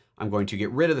better. I'm going to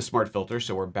get rid of the smart filter.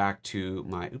 So we're back to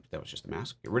oops, that was just the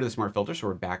mask. Get rid of the smart filter. So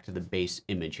we're back to the base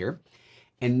image here.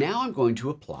 And now I'm going to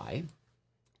apply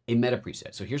a meta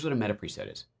preset. So here's what a meta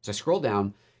preset is. So I scroll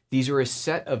down. These are a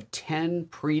set of 10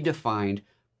 predefined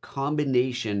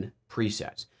combination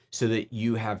presets so that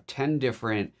you have 10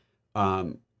 different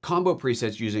combo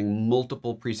presets using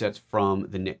multiple presets from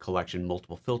the Nik collection,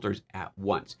 multiple filters at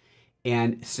once.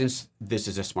 And since this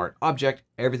is a smart object,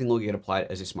 everything will get applied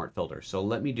as a smart filter. So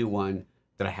let me do one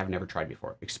that I have never tried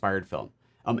before, expired film.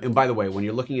 And by the way, when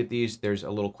you're looking at these, there's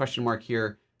a little question mark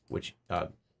here, which,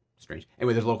 strange.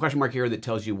 Anyway, there's a little question mark here that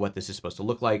tells you what this is supposed to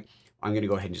look like. I'm going to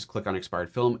go ahead and just click on expired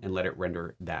film and let it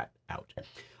render that out.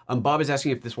 Bob is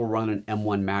asking if this will run on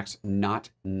M1 Max. Not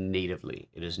natively.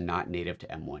 It is not native to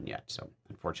M1 yet. So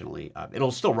unfortunately,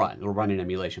 it'll still run. It'll run in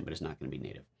emulation, but it's not going to be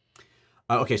native.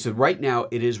 Okay, so right now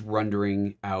it is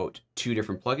rendering out two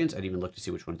different plugins. I didn't even look to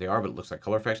see which ones they are, but it looks like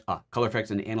Color Effects. Color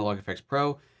Effects and Analog Effects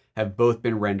Pro have both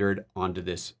been rendered onto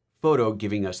this photo,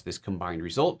 giving us this combined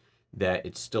result that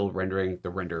it's still rendering. The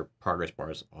render progress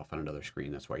bar is off on another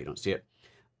screen. That's why you don't see it.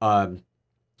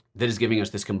 That is giving us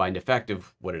this combined effect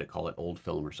of, what did it call it? Old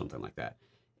film or something like that.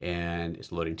 And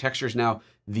it's loading textures now.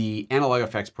 The Analog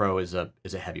Effects Pro is a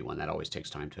heavy one. That always takes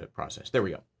time to process. There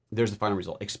we go. There's the final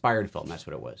result. Expired film, that's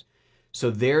what it was. So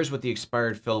there's what the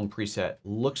expired film preset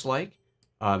looks like.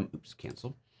 Oops,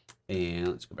 cancel. And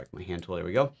let's go back to my hand tool. There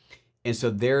we go. And so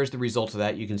there's the result of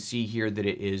that. You can see here that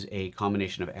it is a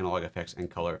combination of Analog Effects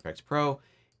and Color Effects Pro.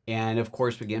 And of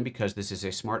course, again, because this is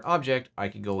a smart object, I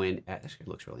could go in at, actually it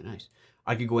looks really nice.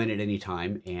 I could go in at any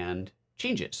time and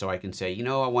change it. So I can say, you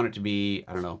know, I want it to be,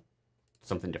 I don't know,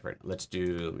 something different. Let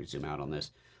me zoom out on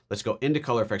this. Let's go into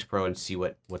Color Effects Pro and see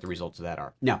what the results of that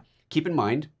are. Now, keep in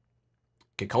mind,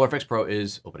 okay, Color Effects Pro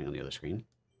is opening on the other screen.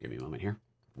 Give me a moment here.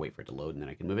 Wait for it to load and then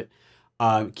I can move it.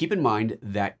 Keep in mind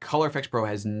that Color Effects Pro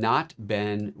has not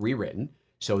been rewritten.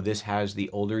 So this has the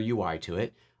older UI to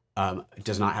it. It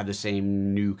does not have the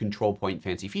same new control point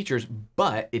fancy features,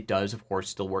 but it does, of course,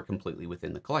 still work completely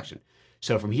within the collection.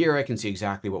 So from here, I can see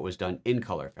exactly what was done in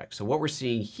Color Effects. So what we're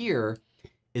seeing here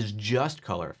is just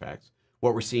Color Effects.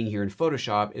 What we're seeing here in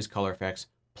Photoshop is Color Effects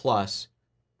plus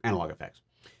Analog Effects.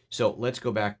 So let's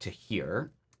go back to here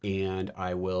and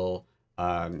I will,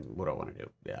 what do I want to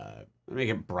do? Make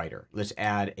it brighter. Let's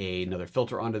add another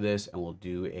filter onto this and we'll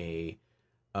do a,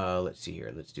 let's see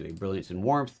here. Let's do a brilliance and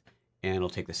warmth and it'll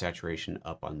take the saturation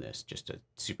up on this just to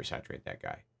super saturate that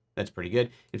guy. That's pretty good.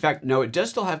 In fact, no, it does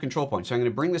still have control points. So I'm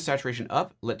going to bring the saturation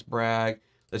up. Let's grab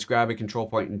a control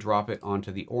point and drop it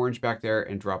onto the orange back there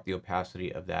and drop the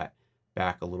opacity of that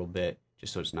back a little bit,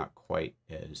 just so it's not quite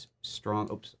as strong.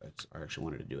 Oops, I actually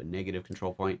wanted to do a negative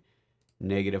control point.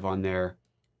 Negative on there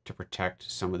to protect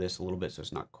some of this a little bit so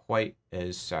it's not quite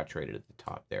as saturated at the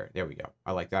top there. There we go.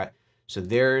 I like that. So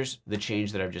there's the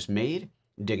change that I've just made.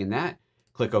 Digging that.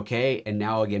 Click OK. And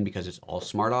now again, because it's all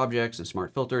smart objects and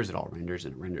smart filters, it all renders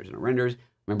and it renders and it renders.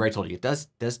 Remember I told you it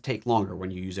does take longer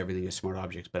when you use everything as smart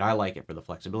objects, but I like it for the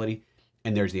flexibility.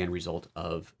 And there's the end result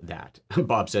of that.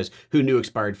 Bob says, who knew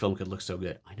expired film could look so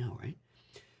good? I know, right?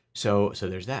 So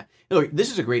there's that. Look,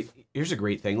 here's a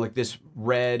great thing. Like this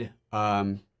red,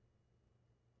 wait,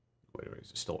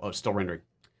 is it still rendering.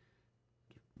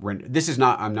 This is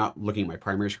not, I'm not looking at my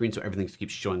primary screen, so everything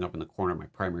keeps showing up in the corner of my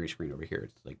primary screen over here.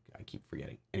 It's like, I keep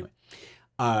forgetting. Anyway,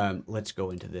 let's go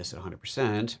into this at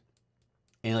 100%.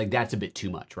 And like, that's a bit too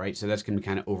much, right? So that's gonna be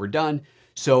kind of overdone.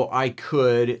 So I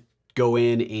could go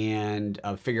in and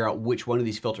figure out which one of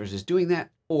these filters is doing that,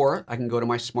 or I can go to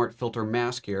my smart filter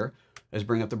mask here. Let's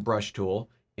bring up the brush tool,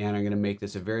 and I'm gonna make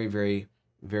this a very, very,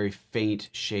 very faint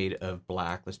shade of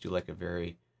black. Let's do like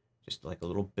just like a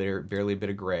little bit, barely a bit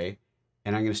of gray.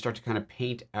 And I'm gonna start to kind of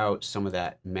paint out some of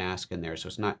that mask in there so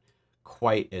it's not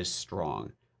quite as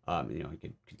strong. You know, I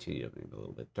could continue to make it a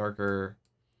little bit darker,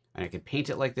 and I could paint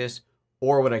it like this.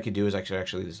 Or what I could do is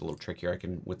actually there's a little trick here. I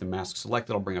can, with the mask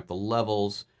selected, I'll bring up the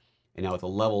levels. And now with the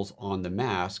levels on the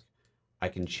mask, I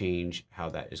can change how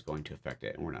that is going to affect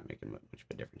it. And we're not making much of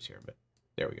a difference here, but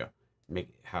there we go.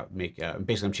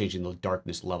 Basically I'm changing the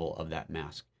darkness level of that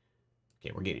mask.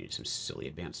 Okay, we're getting into some silly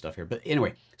advanced stuff here. But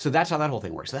anyway, so that's how that whole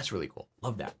thing works. So that's really cool.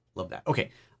 Love that. Love that.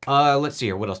 Okay, let's see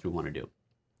here. What else do we want to do?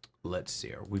 Let's see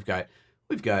here. We've got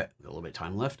a little bit of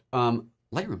time left.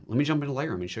 Lightroom. Let me jump into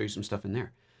Lightroom and show you some stuff in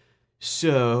there.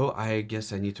 So I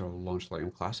guess I need to launch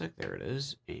Lightroom Classic. There it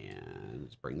is. And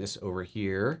let's bring this over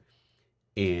here.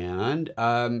 And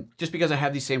just because I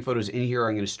have these same photos in here,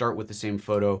 I'm going to start with the same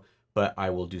photo, but I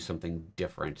will do something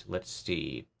different. Let's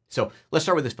see. So let's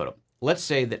start with this photo. Let's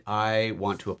say that I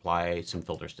want to apply some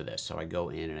filters to this. So I go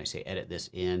in and I say, edit this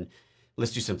in.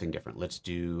 Let's do something different. Let's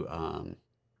do,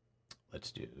 what do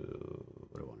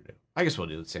I want to do? I guess we'll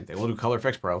do the same thing. We'll do Color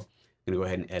Effects Pro. I'm going to go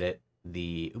ahead and edit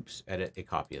a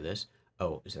copy of this.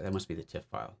 Oh, that must be the TIFF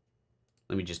file.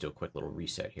 Let me just do a quick little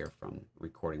reset here from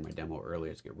recording my demo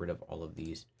earlier. Let's get rid of all of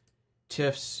these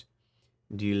TIFFs.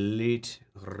 Delete,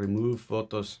 remove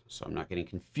photos, so I'm not getting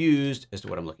confused as to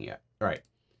what I'm looking at. All right,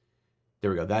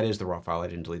 there we go. That is the raw file. I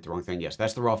didn't delete the wrong thing. Yes,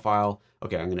 that's the raw file.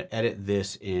 Okay, I'm going to edit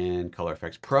this in Color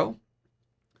Effects Pro.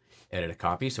 Edit a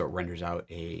copy, so it renders out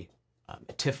a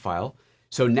TIFF file.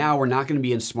 So now we're not going to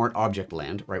be in Smart Object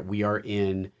land, right? We are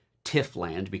in TIFF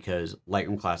land because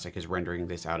Lightroom Classic is rendering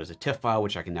this out as a TIFF file,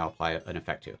 which I can now apply an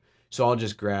effect to. So I'll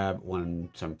just grab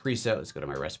some preset. Let's go to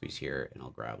my recipes here, and I'll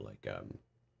grab like,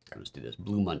 let's do this,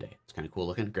 Blue Monday. It's kind of cool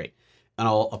looking, great. And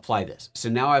I'll apply this. So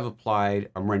now I'm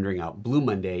rendering out Blue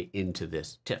Monday into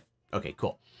this TIFF. Okay,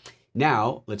 cool.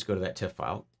 Now let's go to that TIFF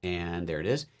file, and there it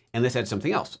is. And let's add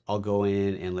something else. I'll go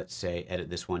in and let's say edit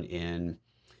this one in,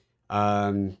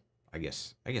 I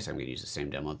guess I'm gonna use the same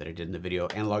demo that I did in the video,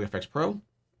 Analog Effects Pro,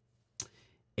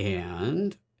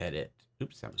 and edit.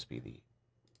 Oops, that must be the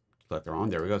select the wrong.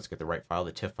 There we go. Let's get the right file,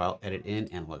 the TIFF file. Edit in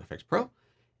Analog Effects Pro,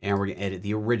 and we're gonna edit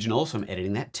the original. So I'm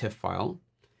editing that TIFF file,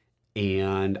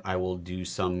 and I will do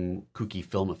some kooky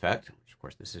film effect. Which of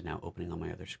course this is now opening on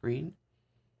my other screen.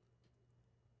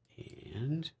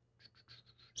 And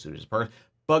as soon as it's part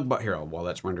bug here, while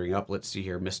that's rendering up, let's see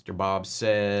here. Mr. Bob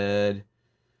said,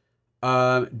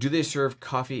 do they serve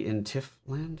coffee in TIFF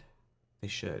land? They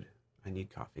should. I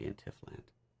need coffee in TIFF land.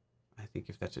 I think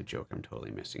if that's a joke, I'm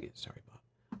totally missing it. Sorry, Bob.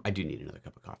 I do need another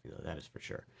cup of coffee though, that is for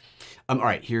sure. All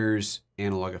right, here's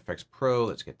Analog Effects Pro.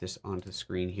 Let's get this onto the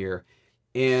screen here.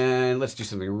 And let's do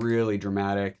something really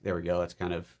dramatic. There we go. That's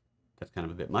kind of a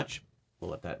bit much.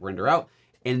 We'll let that render out.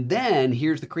 And then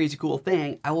here's the crazy cool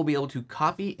thing. I will be able to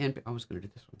copy and, I was gonna do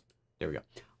this one. There we go.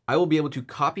 I will be able to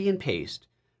copy and paste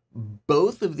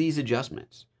both of these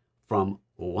adjustments from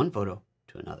one photo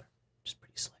to another. Just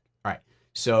pretty slick. All right,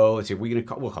 so let's see, we'll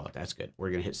call it, that's good. We're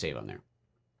gonna hit save on there.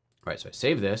 All right, so I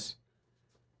save this.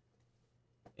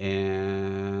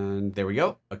 And there we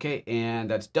go. Okay, and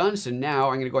that's done. So now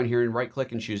I'm gonna go in here and right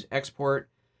click and choose export,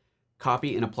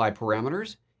 copy and apply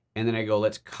parameters. And then I go,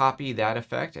 let's copy that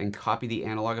effect and copy the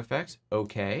analog effects.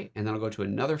 Okay, and then I'll go to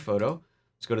another photo.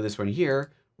 Let's go to this one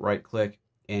here, right click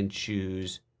and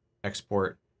choose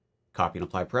export, copy and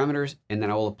apply parameters, and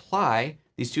then I will apply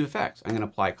these two effects. I'm going to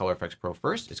apply Color Effects Pro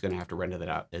first. It's going to have to render that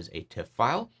out as a TIFF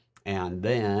file, and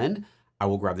then I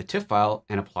will grab the TIFF file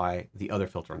and apply the other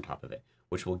filter on top of it,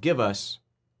 which will give us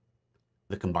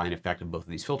the combined effect of both of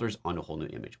these filters on a whole new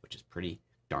image, which is pretty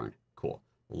darn cool.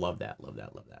 Love that, love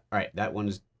that, love that. All right, that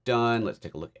one's done. Let's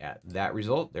take a look at that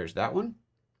result. There's that one.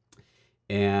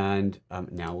 And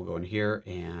now we'll go in here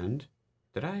and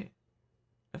I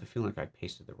have a feeling like I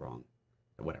pasted the wrong,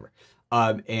 whatever.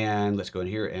 And let's go in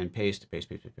here and paste, where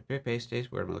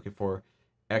am I looking for?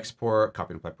 Export,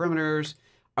 copy and apply parameters.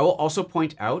 I will also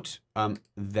point out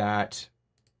that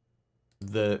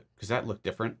because that looked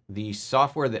different, the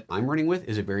software that I'm running with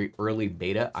is a very early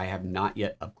beta. I have not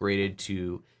yet upgraded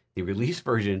to the release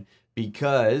version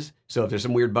because, so if there's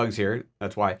some weird bugs here,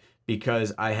 that's why,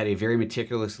 because I had a very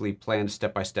meticulously planned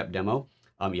step-by-step demo.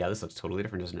 Yeah, this looks totally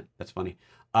different, doesn't it? That's funny.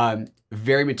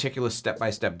 Very meticulous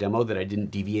step-by-step demo that I didn't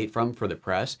deviate from for the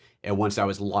press. And once I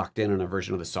was locked in on a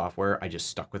version of the software, I just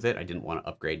stuck with it. I didn't want to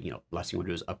upgrade. You know, last thing you want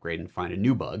to do is upgrade and find a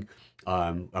new bug,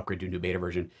 upgrade to a new beta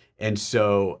version. And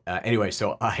so anyway,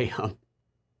 so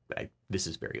this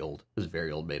is very old. This is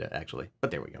very old beta actually,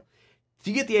 but there we go. So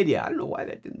you get the idea. I don't know why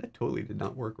that totally did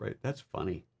not work right. That's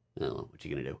funny. I don't know what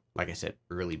you're going to do. Like I said,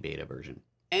 early beta version.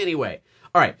 Anyway,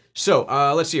 all right, so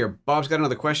let's see here. Bob's got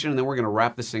another question, and then we're going to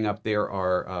wrap this thing up.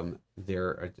 Bob's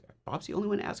the only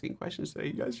one asking questions today.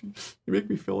 You guys, you make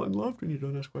me feel unloved when you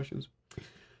don't ask questions.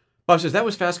 Bob says, that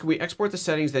was fast. Can we export the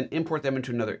settings, then import them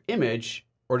into another image,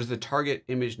 or does the target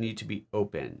image need to be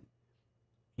open?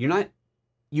 You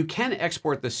can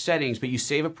export the settings, but you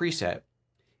save a preset,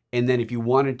 and then if you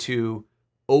wanted to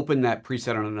open that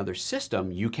preset on another system,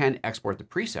 you can export the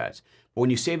presets. But when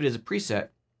you save it as a preset,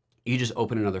 you just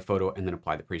open another photo and then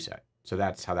apply the preset. So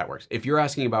that's how that works. If you're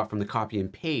asking about from the copy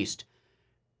and paste,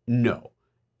 no.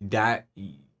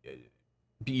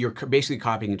 You're basically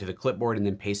copying it to the clipboard and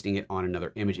then pasting it on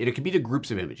another image. And it could be to groups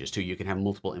of images too. You can have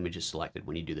multiple images selected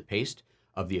when you do the paste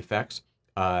of the effects.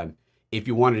 If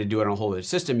you wanted to do it on a whole other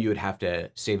system, you would have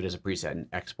to save it as a preset and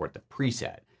export the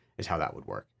preset is how that would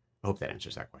work. I hope that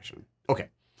answers that question. Okay.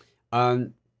 I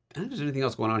don't think there's anything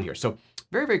else going on here. So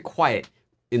very, very quiet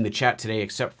in the chat today,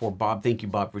 except for Bob. Thank you,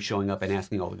 Bob, for showing up and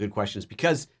asking all the good questions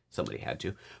because somebody had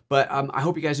to. But I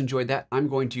hope you guys enjoyed that. I'm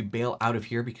going to bail out of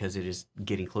here because it is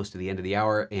getting close to the end of the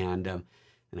hour, and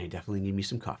I definitely need me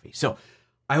some coffee. So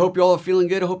I hope you all are feeling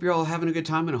good. I hope you're all having a good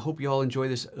time, and I hope you all enjoy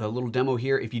this little demo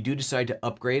here. If you do decide to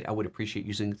upgrade, I would appreciate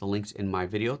using the links in my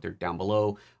video. They're down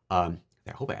below. I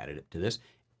hope I added it to this.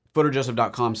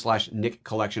 PhotoJoseph.com/Nik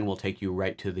Collection will take you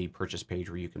right to the purchase page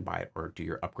where you can buy it or do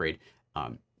your upgrade.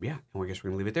 Yeah, and I guess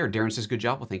we're going to leave it there. Darren says, good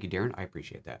job. Well, thank you, Darren. I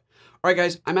appreciate that. All right,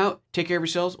 guys, I'm out. Take care of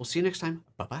yourselves. We'll see you next time.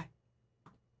 Bye-bye.